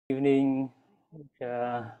evening,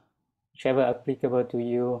 uh, whichever applicable to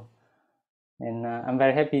you. And I'm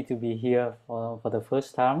very happy to be here for the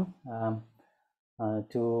first time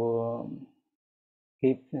to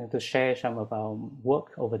to share some of our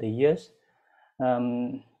work over the years.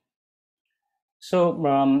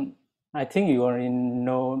 I think you already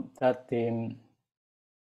know that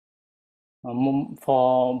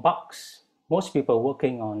for bugs, most people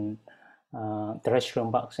working on terrestrial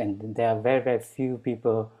bugs, and there are very, very few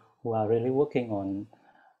people who are really working on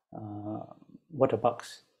water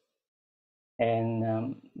bugs.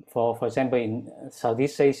 And for example, in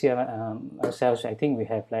Southeast Asia ourselves, I think we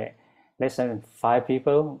have like less than 5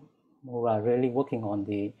 people who are really working on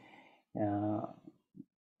the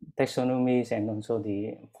taxonomies and also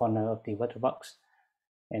the fauna of the water bugs.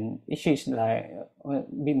 And it is like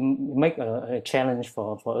we make a challenge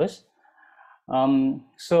for us.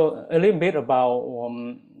 So a little bit about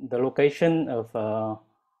the location of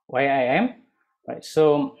where I am, right?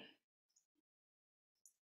 So,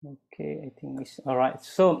 okay, I think it's all right.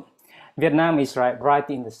 So Vietnam is right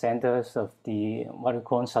in the centers of the what we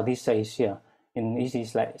call Southeast Asia, and it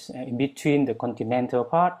is like in between the continental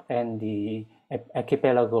part and the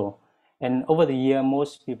archipelago. And over the year,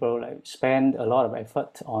 most people like spend a lot of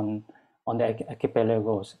effort on the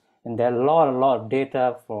archipelagos, and there are a lot of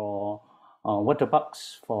data for water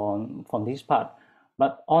bugs from this part.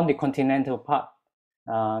 But on the continental part,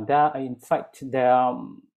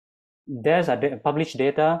 there's published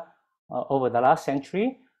data over the last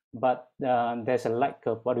century, but there's a lack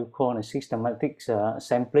of what we call a systematic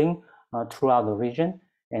sampling throughout the region,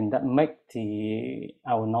 and that make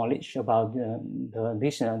our knowledge about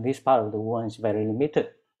this part of the world is very limited.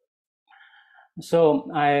 So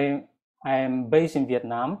I am based in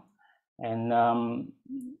Vietnam, and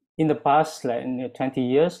in the past, like 20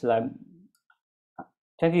 years, like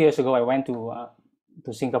 20 years ago, I went to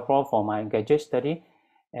Singapore for my graduate study,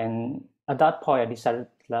 and at that point, I decided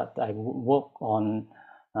that I would work on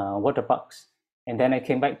water bugs, and then I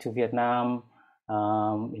came back to Vietnam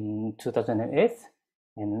in 2008,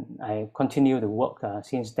 and I continue the work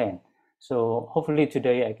since then. So hopefully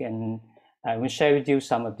today I will share with you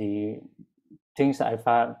some of the things that I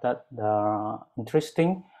found that are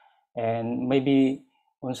interesting, and maybe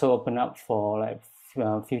also open up for like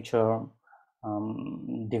future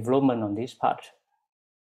development on this part.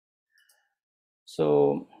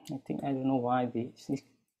 So I think I don't know why this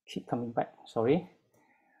keep coming back. Sorry.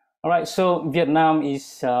 All right. So Vietnam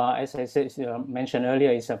is, as I said, mentioned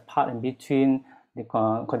earlier, is a part in between the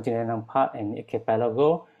continental part and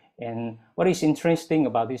archipelago. And what is interesting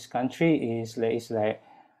about this country is it's like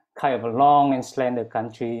kind of a long and slender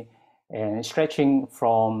country, and stretching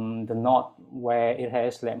from the north, where it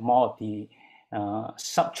has like more of the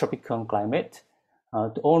subtropical climate,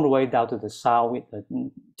 all the way down to the south with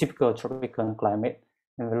the typical tropical climate,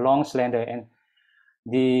 and the long slender. And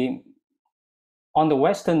on the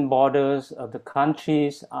western borders of the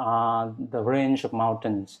countries are the range of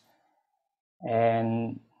mountains,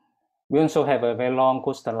 and we also have a very long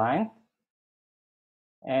coastal line,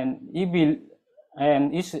 and it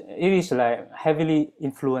is like heavily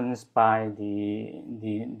influenced by the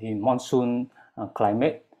monsoon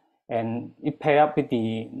climate, and it paired up with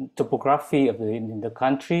the topography of the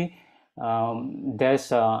country.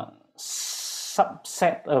 There's a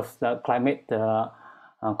subset of the climate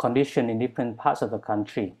condition in different parts of the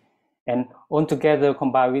country, and altogether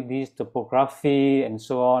combined with this topography and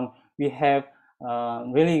so on, we have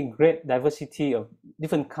really great diversity of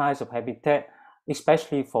different kinds of habitat,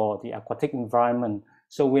 especially for the aquatic environment.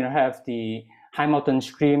 So we have the high mountain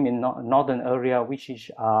stream in northern area, which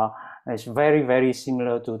is very, very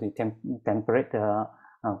similar to the temperate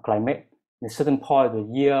climate. In a certain point of the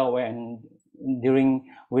year, when during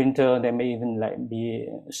winter there may even like be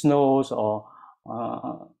snows, or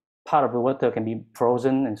part of the water can be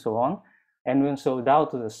frozen and so on. And also down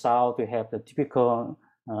to the south, we have the typical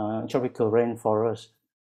tropical rainforest.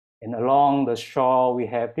 And along the shore, we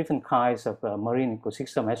have different kinds of marine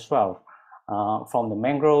ecosystem as well, from the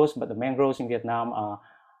mangroves. But the mangroves in Vietnam are,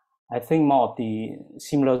 I think, more of the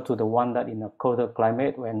similar to the one that in a colder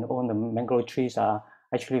climate, when all the mangrove trees are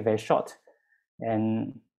actually very short.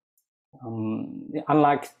 And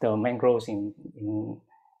unlike the mangroves in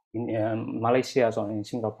Malaysia or in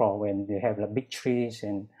Singapore, when they have like big trees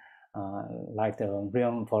and like the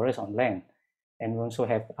real forest on land, and we also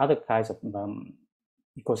have other kinds of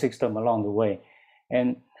ecosystem along the way,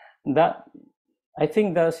 and that, I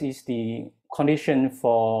think, that is the condition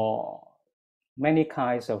for many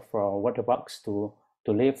kinds of water bugs to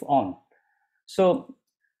live on. So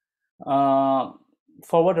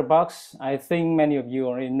for water bugs, I think many of you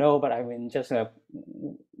already know, but I will just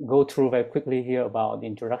go through very quickly here about the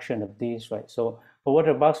introduction of these, right? So for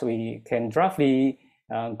water bugs, we can roughly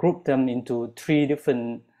group them into 3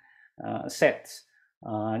 different sets,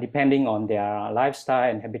 depending on their lifestyle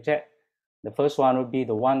and habitat. The first one would be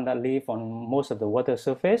the one that live on most of the water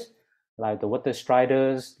surface, like the water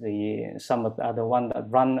striders, some of the other ones that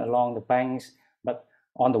run along the banks, but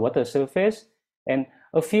on the water surface. And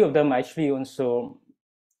a few of them actually also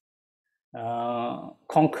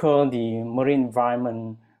conquer the marine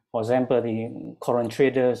environment. For example, the coral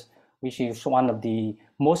which is one of the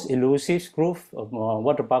most elusive group of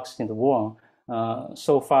water bugs in the world.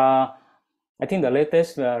 So far, I think the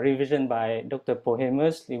latest revision by Dr.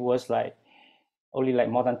 Pohemus, it was like only like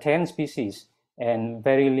more than 10 species and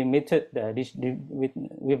very limited with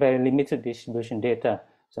very limited distribution data.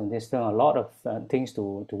 So there's still a lot of things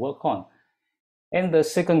to work on. And the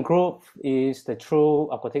second group is the true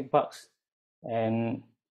aquatic bugs. And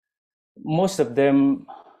most of them,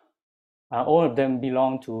 all of them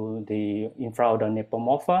belong to the infraorder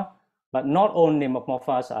Nepomorpha, but not all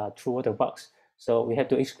Nepomorphas are true water bugs. So we have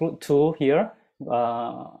to exclude 2 here,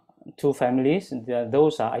 2 families.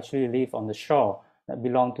 Those are actually live on the shore that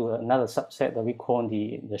belong to another subset that we call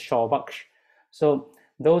the shore bugs. So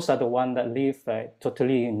those are the ones that live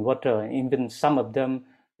totally in water. Even some of them,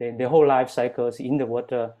 their whole life cycle is in the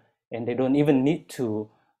water, and they don't even need to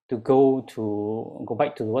go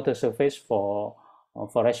back to the water surface for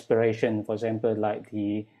respiration. For example, like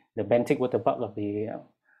the benthic water bug of the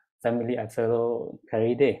family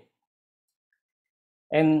Aphelocaridae.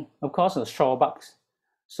 And of course, the shore bugs.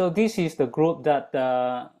 So this is the group that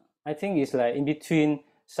I think is like in between.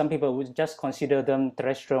 Some people would just consider them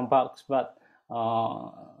terrestrial bugs, but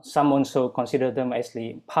some also consider them as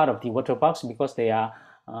the part of the water bugs because they are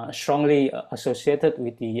strongly associated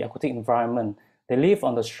with the aquatic environment. They live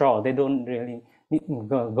on the shore. They don't really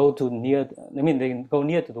go to near. I mean, they go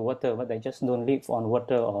near to the water, but they just don't live on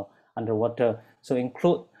water or underwater. So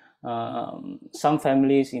include some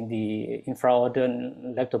families in the infraorder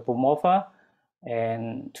Leptopomorpha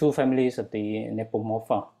and 2 families of the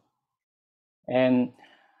Nepomorpha. And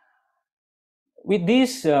with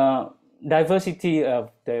this diversity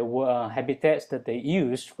of the habitats that they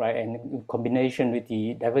use, right, and in combination with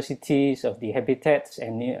the diversities of the habitats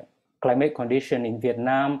and climate condition in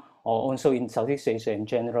Vietnam or also in Southeast Asia in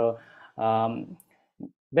general,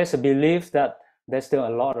 there's a belief that there's still a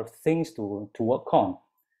lot of things to work on.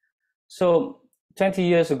 So 20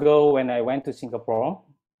 years ago, when I went to Singapore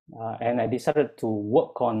and I decided to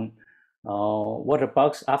work on water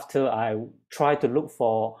bugs after I tried to look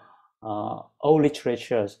for old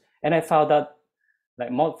literatures, and I found that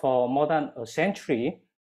like for more than a century,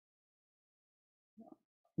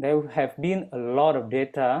 there have been a lot of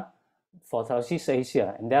data for Southeast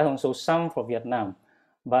Asia, and there are also some for Vietnam.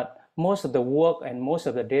 But most of the work and most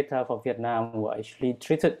of the data for Vietnam were actually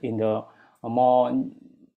treated in the more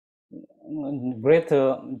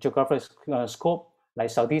greater geographic scope, like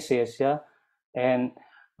Southeast Asia, and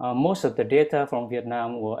most of the data from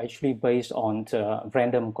Vietnam were actually based on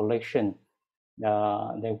random collection.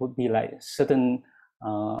 There would be like certain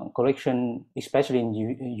collection, especially in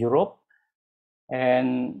Europe,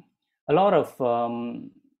 and a lot of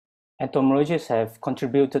entomologists have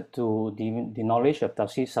contributed to the knowledge of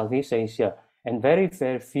Southeast Asia, and very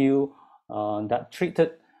few that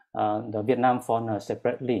treated the Vietnam fauna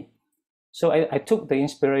separately. So I took the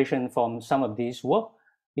inspiration from some of these work,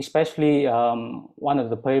 especially one of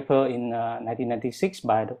the paper in 1996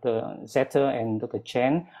 by Dr. Zetter and Dr.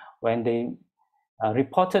 Chen, when they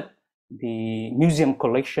reported the museum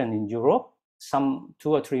collection in Europe, some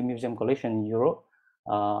 2 or 3 museum collection in Europe,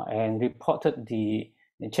 and reported the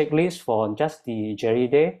checklist for just the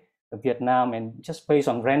Geridae of Vietnam, and just based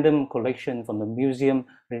on random collection from the museum,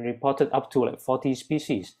 they reported up to like 40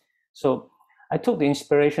 species. So I took the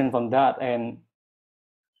inspiration from that and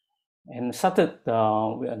started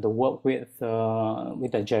the work with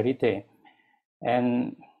the Geridae.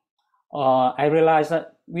 And I realized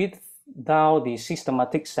that without the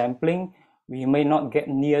systematic sampling, we may not get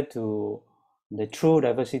near to the true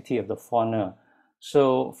diversity of the fauna.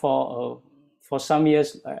 So for some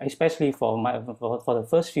years, especially for the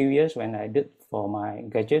first few years when I did for my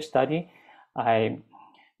graduate study, I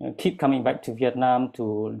keep coming back to Vietnam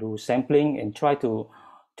to do sampling and try to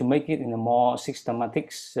make it in a more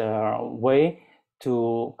systematic way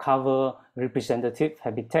to cover representative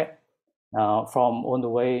habitat from all the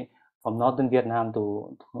way from northern Vietnam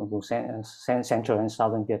to central and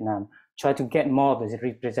southern Vietnam. Try to get more of the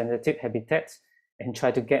representative habitats and try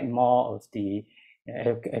to get more of the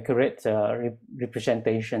accurate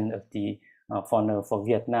representation of the fauna for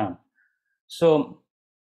Vietnam. So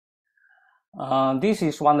This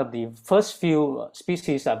is one of the first few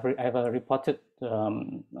species I've ever reported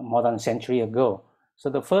more than a century ago. So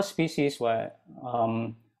the first species were,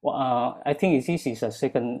 I think this is a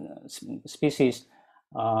second species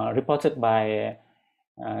reported by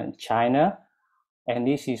China, and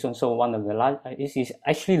this is also one of the this is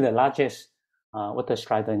actually the largest water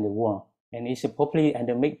strider in the world, and it's probably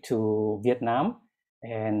endemic to Vietnam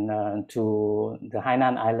and to the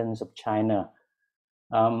Hainan Islands of China.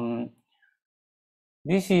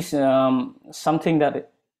 This is something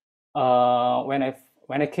that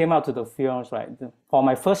when I came out to the fields, right, for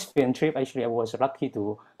my first field trip, actually I was lucky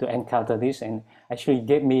to encounter this, and actually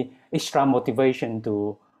gave me extra motivation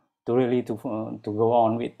to really to go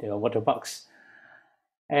on with the water bugs.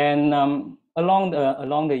 And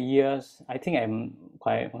along the years, I think I'm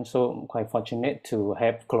quite fortunate to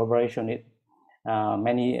have collaboration with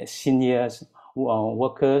many seniors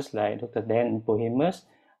workers like Dr. Dan Bohemus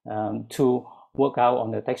to work out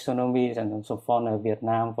on the taxonomies and also fauna of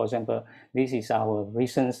Vietnam. For example, this is our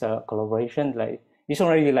recent collaboration. Like it's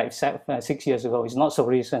already like 6 years ago. It's not so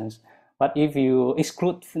recent, but if you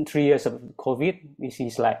exclude 3 years of COVID, this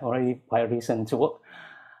is like already quite recent to work.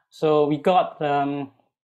 So we got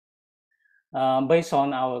based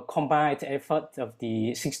on our combined effort of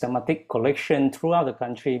the systematic collection throughout the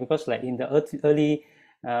country, because like in the early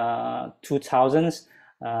 2000s,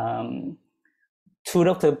 two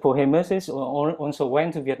Dr. Bohemus also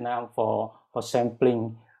went to Vietnam for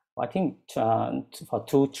sampling, I think for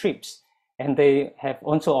 2 trips, and they have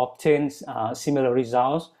also obtained similar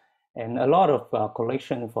results and a lot of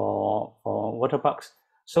collection for water bugs.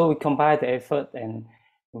 So we combined the effort and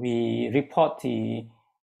we report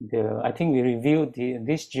I think we reviewed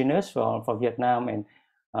this genus for Vietnam, and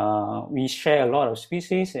we share a lot of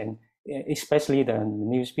species, and especially the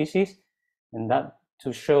new species, and that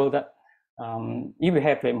to show that if we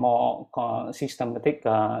have a more systematic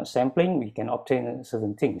sampling, we can obtain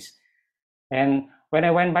certain things. And when I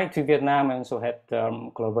went back to Vietnam, I also had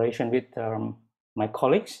collaboration with my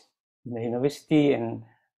colleagues in the university and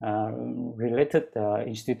related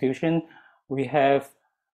institution. We have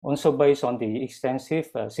also, based on the extensive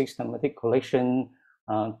systematic collection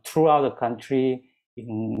throughout the country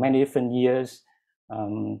in many different years,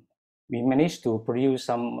 we managed to produce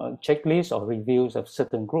some checklists or reviews of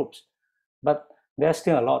certain groups. But there's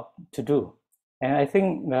still a lot to do. And I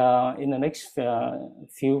think in the next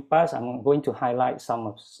few parts, I'm going to highlight some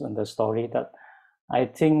of the story that I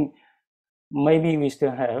think maybe we still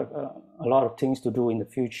have a lot of things to do in the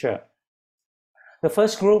future. The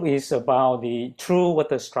first group is about the true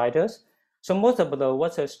water striders. So most of the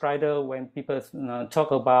water strider, when people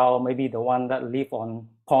talk about maybe the one that live on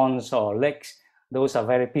ponds or lakes, those are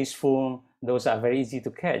very peaceful, those are very easy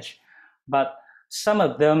to catch. But some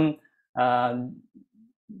of them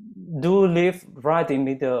do live right in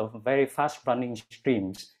the middle of very fast running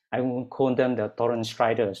streams. I will call them the torrent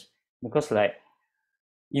striders, because like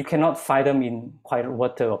you cannot find them in quiet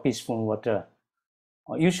water or peaceful water.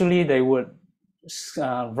 Usually they would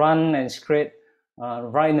run and scrape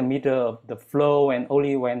right in the middle of the flow, and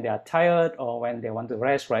only when they are tired or when they want to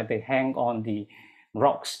rest, right, they hang on the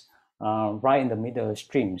rocks right in the middle of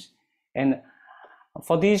streams. And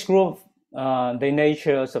for this group, the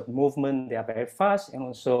natures of movement, they are very fast, and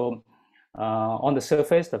also on the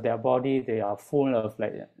surface of their body, they are full of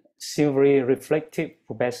like silvery reflective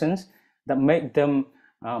pubescence that make them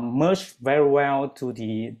merge very well to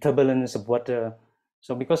the turbulence of water.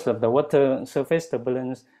 So because of the water surface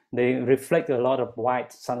turbulence, they reflect a lot of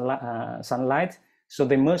white sunlight, so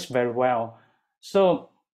they merge very well. So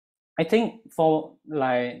I think for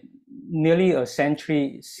like nearly a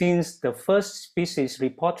century since the first species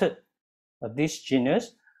reported of this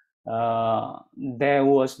genus, there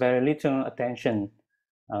was very little attention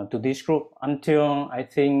to this group until I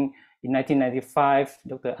think in 1995,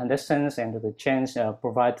 Dr. Anderson and Dr. Chen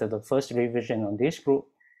provided the first revision on this group,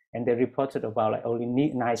 and they reported about like only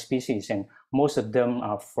 9 species, and most of them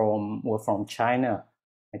were from China,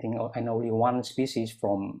 I think, and only 1 species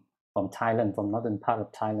from Thailand, from northern part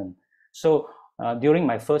of Thailand. So during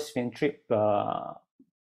my first field trip back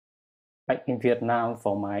in Vietnam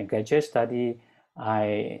for my graduate study,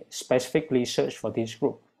 I specifically searched for this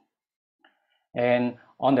group. And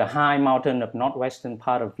on the high mountain of northwestern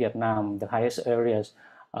part of Vietnam, the highest areas,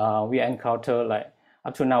 we encounter like,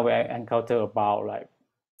 up to now we encounter about like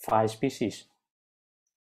 5 species.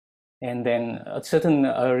 And then a certain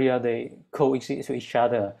area, they coexist with each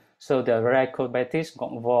other. So the rare Cobatis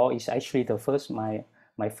gongvor is actually the first, my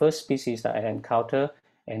first species that I encountered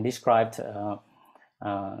and described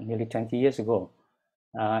nearly 20 years ago.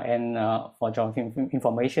 And for your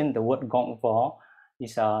information, the word gongvor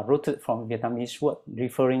is rooted from Vietnamese word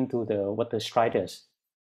referring to the water striders.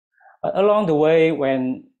 But along the way,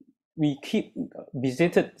 when we keep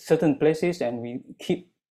visited certain places and we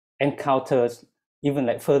keep encounters even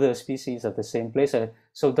like further species of the same place.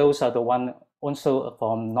 So those are the one also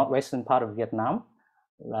from northwestern part of Vietnam.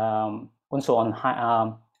 Also on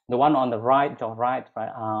high, the one on the right,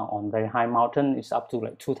 on very high mountain is up to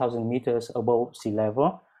like 2,000 meters above sea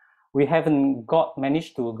level. We haven't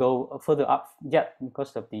managed to go further up yet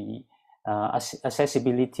because of the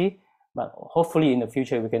accessibility, but hopefully in the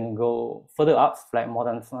future we can go further up, like more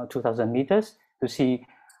than 2,000 meters, to see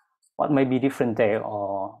what may be different there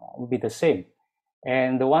or will be the same.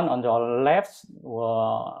 And the one on the left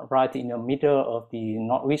were right in the middle of the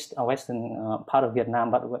western part of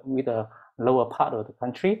Vietnam, but with a lower part of the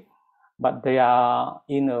country. But they are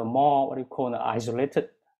in a more, what you call, an isolated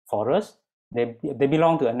forest. They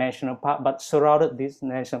belong to a national park, but surrounded this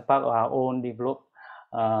national park are own developed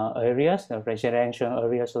areas, residential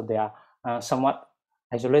areas, so they are somewhat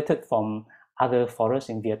isolated from other forests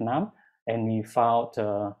in Vietnam. And we found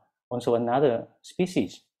also another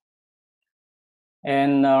species.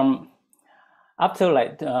 And after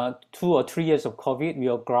like 2 or 3 years of COVID, we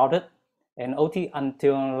were grounded. And only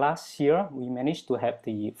until last year, we managed to have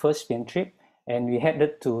the first field trip, and we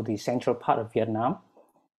headed to the central part of Vietnam,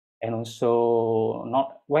 and also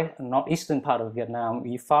northeastern part of Vietnam.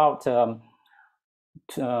 We found 2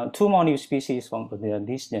 more new species from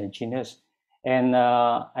this genus. And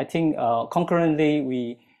I think concurrently,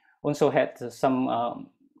 we also had some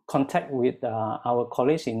contact with our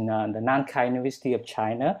colleagues in the Nankai University of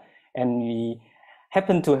China, and we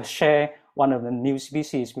happened to share one of the new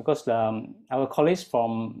species because our colleagues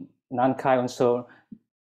from Nankai also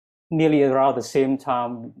nearly around the same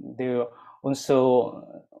time, they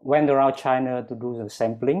also went around China to do the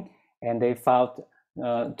sampling, and they found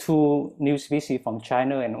 2 new species from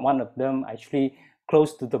China, and one of them actually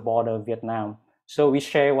close to the border of Vietnam. So we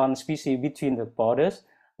share one species between the borders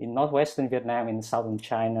in northwestern Vietnam and southern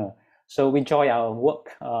China. So we join our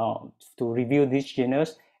work to review this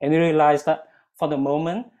genus, and we realized that for the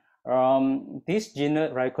moment, this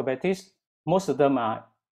genus Rhycobatis, most of them are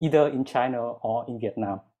either in China or in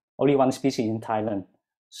Vietnam. Only one species in Thailand.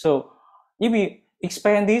 So if we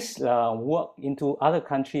expand this work into other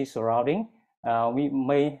countries surrounding, we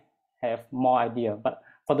may have more idea. But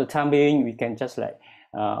for the time being, we can just like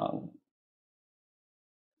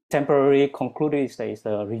temporarily conclude it's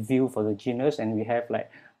a review for the genus, and we have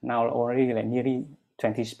like now already like nearly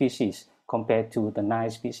 20 species compared to the 9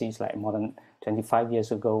 species like more than 25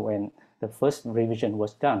 years ago when the first revision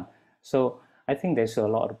was done. So I think there's a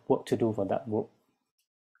lot of work to do for that group.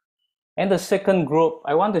 And the second group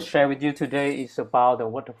I want to share with you today is about the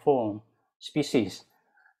waterfowl species.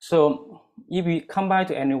 So if we come by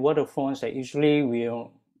to any waterfalls, that usually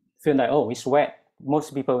we'll feel like, oh, it's wet.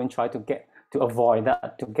 Most people will try to avoid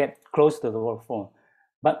that, to get close to the waterfall.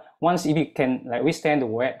 But once if you can like withstand the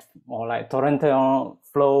wet or like torrential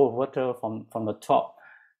flow of water from the top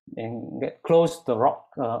and get close to the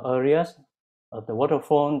rock areas of the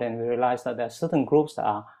waterfall, then we realize that there are certain groups that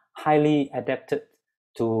are highly adapted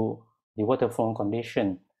to the waterfall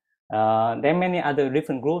condition. There are many other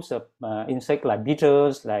different groups of insects like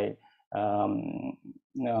beetles, like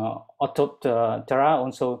Orthoptera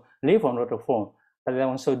also live on waterfall, but they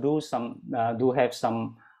also do have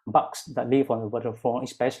some bugs that live on the waterfall,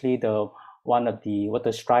 especially the one of the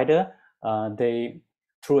water strider. They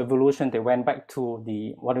through evolution they went back to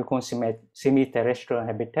the what we call semi-terrestrial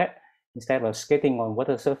habitat instead of skating on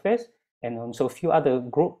water surface, and also a few other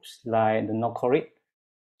groups like the Nocorid.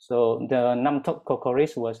 So the Namtok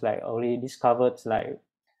was like only discovered like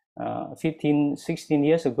 16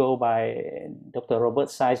 years ago by Dr. Robert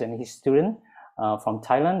Saiz and his student from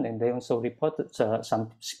Thailand, and they also reported some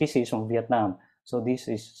species from Vietnam. So this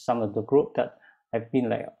is some of the group that have been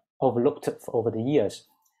like overlooked over the years.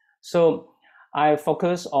 So I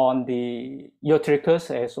focus on the Eotrichus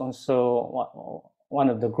as also one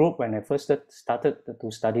of the group when I first started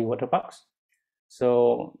to study water bugs.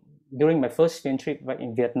 So during my first field trip back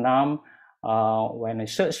in Vietnam, when I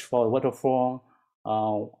searched for waterfall,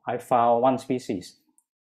 I found one species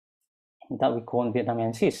that we call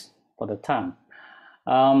Vietnamensis for the time.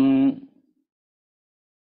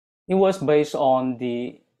 It was based on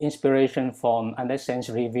the inspiration from Andersen's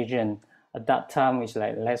revision. At that time, it's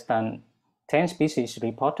like less than 10 species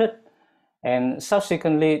reported. And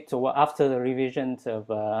subsequently, after the revisions of,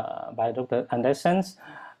 by Dr. Andersen's,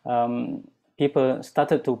 people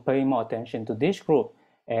started to pay more attention to this group.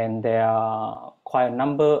 And there are quite a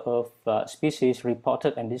number of species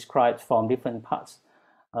reported and described from different parts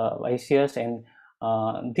of Asia. And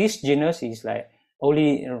this genus is like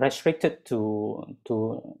only restricted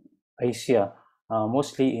to Asia,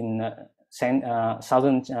 mostly in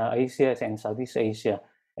Southern Asia and Southeast Asia,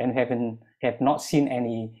 and have not seen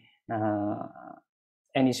any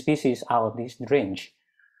species out of this range.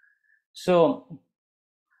 So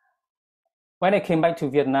when I came back to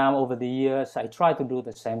Vietnam over the years, I tried to do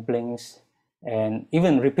the samplings and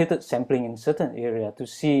even repeated sampling in certain area to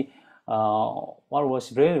see what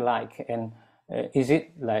was really like, and is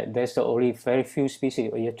it like there's only very few species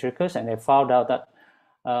of Eotrichus, and I found out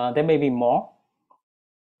that there may be more.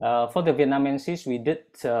 For the Vietnamese, we did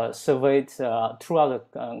surveys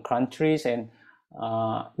throughout the countries, and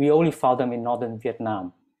we only found them in northern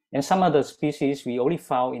Vietnam. And some other species we only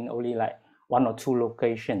found in only like 1 or 2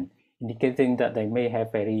 locations, indicating that they may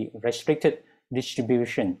have very restricted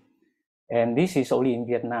distribution. And this is only in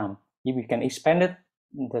Vietnam. If we can expand it,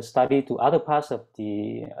 the study to other parts of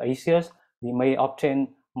the Asia, we may obtain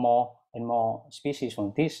more and more species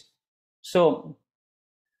from this. So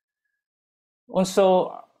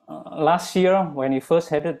also last year, when we first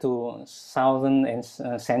headed to southern and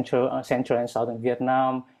central and southern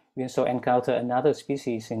Vietnam, we also encountered another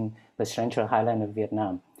species in the central highland of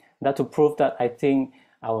Vietnam. That to prove that I think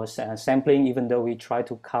our sampling, even though we try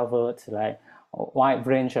to cover like a wide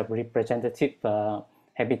range of representative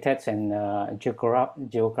habitats and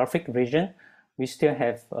geographic region, we still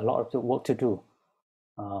have a lot of work to do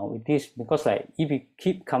with this, because like if we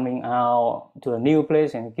keep coming out to a new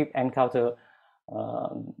place and keep encounter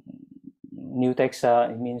new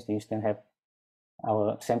taxa, it means we still have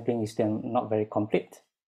our sampling is still not very complete.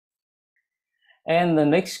 And the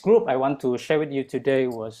next group I want to share with you today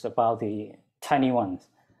was about the tiny ones.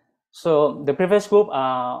 So the previous group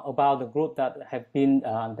are about the group that have been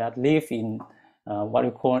that live in what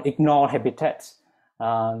we call ignored habitats.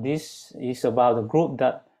 This is about the group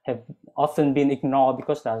that have often been ignored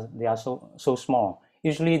because they are so small.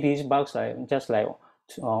 Usually these bugs are just like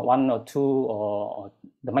 1 or 2 or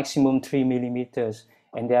the maximum 3 millimeters,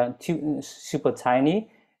 and they are super tiny,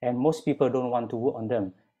 and most people don't want to work on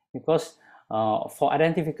them because for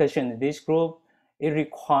identification in this group, it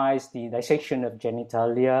requires the dissection of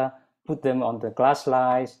genitalia, put them on the glass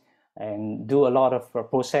slides, and do a lot of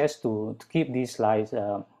process to keep these slides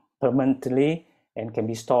permanently and can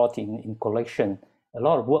be stored in collection. A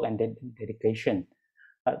lot of work and dedication.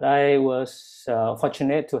 But I was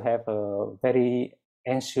fortunate to have a very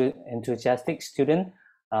enthusiastic student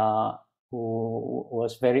who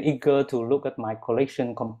was very eager to look at my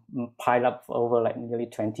collection piled up over like nearly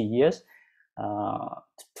 20 years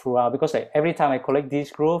throughout, because like every time I collect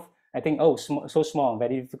this group, I think, oh, so small,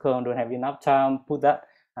 very difficult, don't have enough time, put that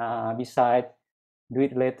beside, do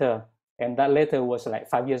it later. And that later was like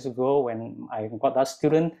 5 years ago when I got that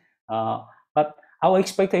student. But our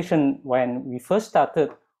expectation when we first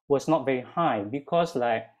started was not very high, because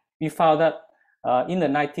like we found that in the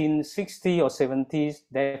 1960s or 70s,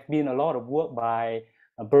 there have been a lot of work by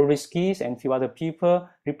Brzezinski and a few other people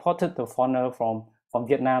reported the fauna from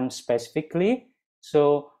Vietnam specifically.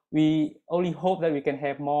 So we only hope that we can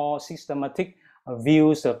have more systematic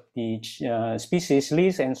views of the species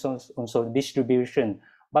list and also distribution.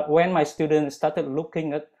 But when my students started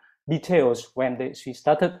looking at details, when she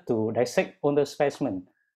started to dissect all the specimen,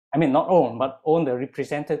 I mean not all, but all the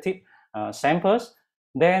representative samples,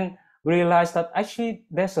 then we realized that actually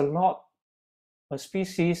there's a lot of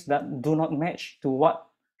species that do not match to what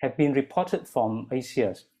have been reported from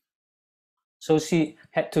Asia. So she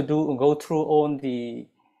had to go through all the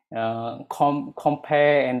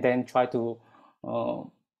compare and then try to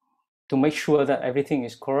make sure that everything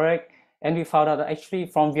is correct. And we found out that actually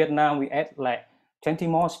from Vietnam we add like 20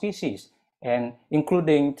 more species, and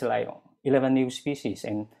including to like 11 new species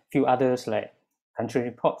and few others like country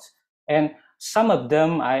reports. And some of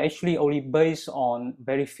them are actually only based on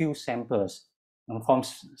very few samples from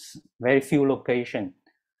very few locations.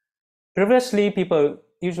 Previously, people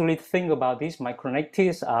usually think about these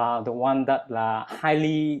micronectids are the one that are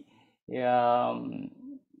highly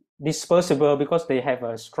dispersible because they have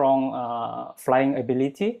a strong flying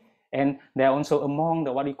ability, and they're also among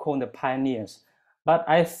the what we call the pioneers. But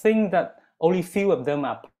I think that only few of them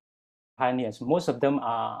are pioneers. Most of them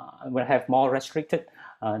will have more restricted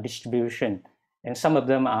distribution, and some of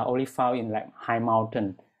them are only found in like high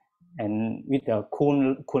mountain and with a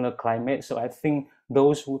cooler climate. So I think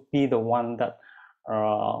those would be the one that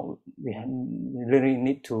we really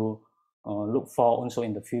need to look for also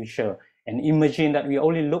in the future. And imagine that we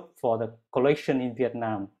only look for the collection in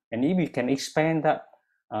Vietnam, and if we can expand that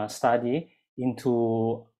study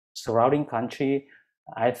into surrounding country,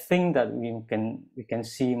 I think that we can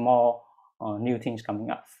see more new things coming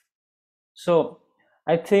up. So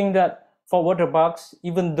I think that for water bugs,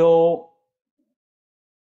 even though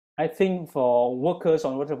I think for workers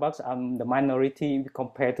on water bugs, I'm the minority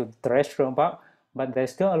compared to terrestrial bug, but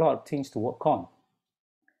there's still a lot of things to work on.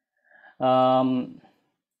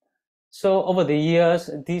 So over the years,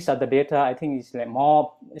 these are the data. I think it's like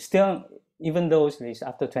more still, even though it's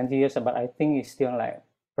after 20 years, but I think it's still like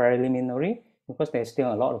preliminary because there's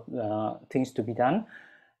still a lot of things to be done.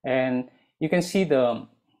 And you can see the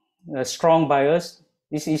strong bias.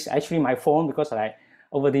 This is actually my phone because like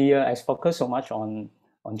over the year I focused so much on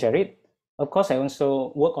Jared. Of course, I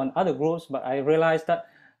also work on other groups, but I realized that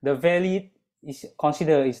the valley is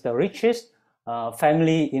considered is the richest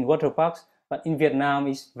family in water parks, but in Vietnam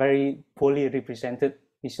is very poorly represented.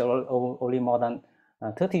 It's only more than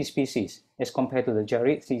 30 species as compared to the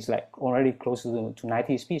Jared. It's like already close to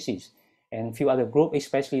 90 species. And few other groups,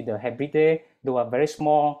 especially the Hebridae, they are very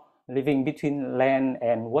small, living between land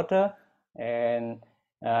and water. And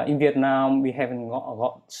in Vietnam, we haven't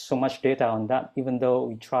got so much data on that, even though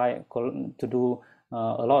we try to do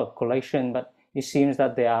a lot of collection, but it seems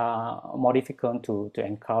that they are more difficult to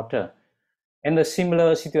encounter. And the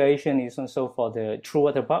similar situation is also for the true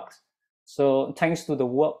water bugs. So thanks to the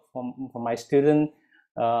work from my student,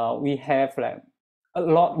 we have like a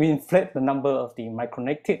lot, we inflate the number of the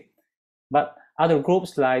micronectid, but other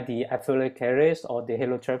groups like the Aphelocaris or the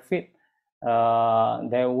Heliotrophid,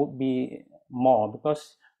 there would be more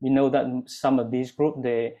because we know that some of these groups,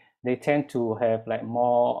 they tend to have like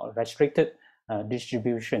more restricted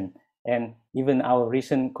distribution. And even our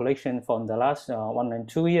recent collection from the last 1 and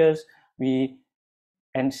 2 years, we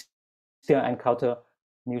still encounter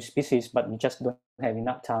new species, but we just don't have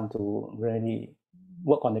enough time to really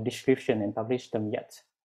work on the description and publish them yet.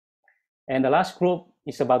 And the last group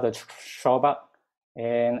is about the shorebug,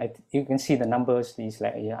 and you can see the numbers is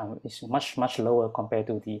like it's much lower compared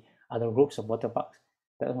to the other groups of water bugs.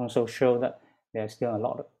 That also show that there's still a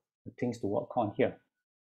lot of things to work on here.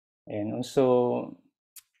 And also,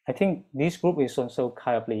 I think this group is also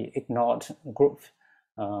kind of the ignored group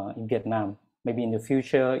in Vietnam. Maybe in the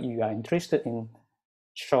future, if you are interested in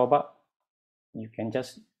shorebug, you can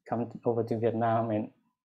just come over to Vietnam and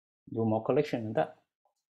do more collection on that.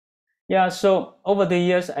 Yeah, so over the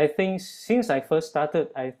years, I think since I first started,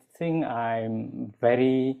 I think I'm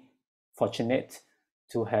very fortunate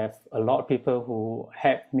to have a lot of people who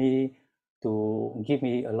help me, to give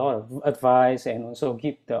me a lot of advice, and also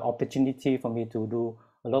give the opportunity for me to do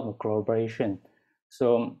a lot of collaboration.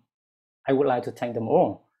 So I would like to thank them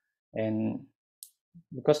all. And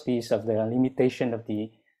because these of the limitation of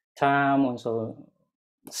the time, also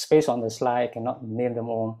space on the slide, I cannot name them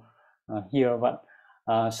all here, but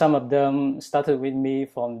some of them started with me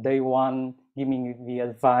from day one, giving me the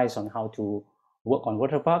advice on how to work on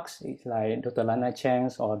water parks. It's like Dr. Lana Chang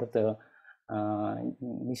or Dr.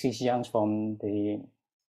 Mrs. Young from the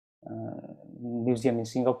museum in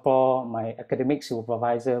Singapore, my academic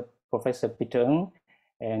supervisor, Professor Peter Ng,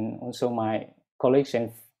 and also my colleagues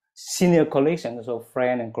and senior colleagues and also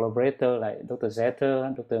friend and collaborator like Dr.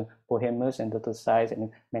 Zetter, Dr. Bohemus, and Dr. Saiz,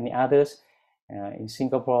 and many others in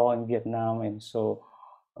Singapore and Vietnam, and so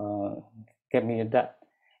get me that.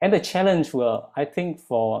 And the challenge were, I think,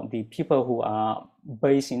 for the people who are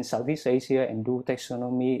based in Southeast Asia and do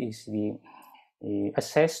taxonomy is the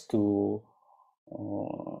access to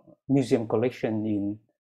museum collection in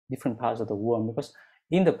different parts of the world, because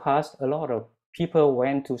in the past a lot of people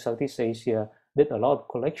went to Southeast Asia, did a lot of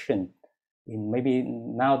collection in, maybe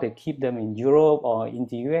now they keep them in Europe or in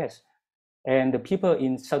the US, and the people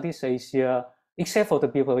in Southeast Asia, except for the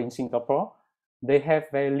people in Singapore, they have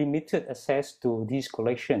very limited access to this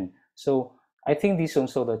collection. So I think this is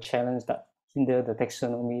also the challenge that hinder the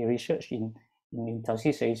taxonomy research in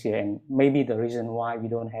Southeast Asia, and maybe the reason why we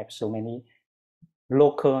don't have so many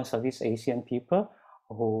local Southeast Asian people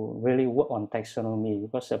who really work on taxonomy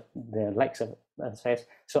because of the lack of access.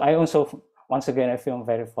 So I also, once again, I feel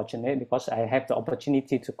very fortunate because I have the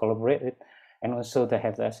opportunity to collaborate with, and also to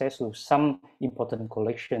have the access to some important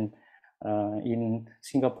collection in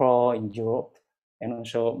Singapore, in Europe, and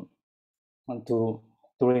also want to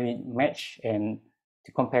really match and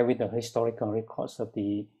to compare with the historical records of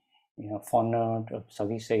the fauna of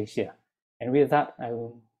Southeast Asia. And with that, I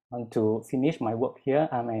want to finish my work here,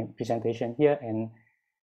 my presentation here, and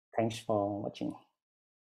thanks for watching.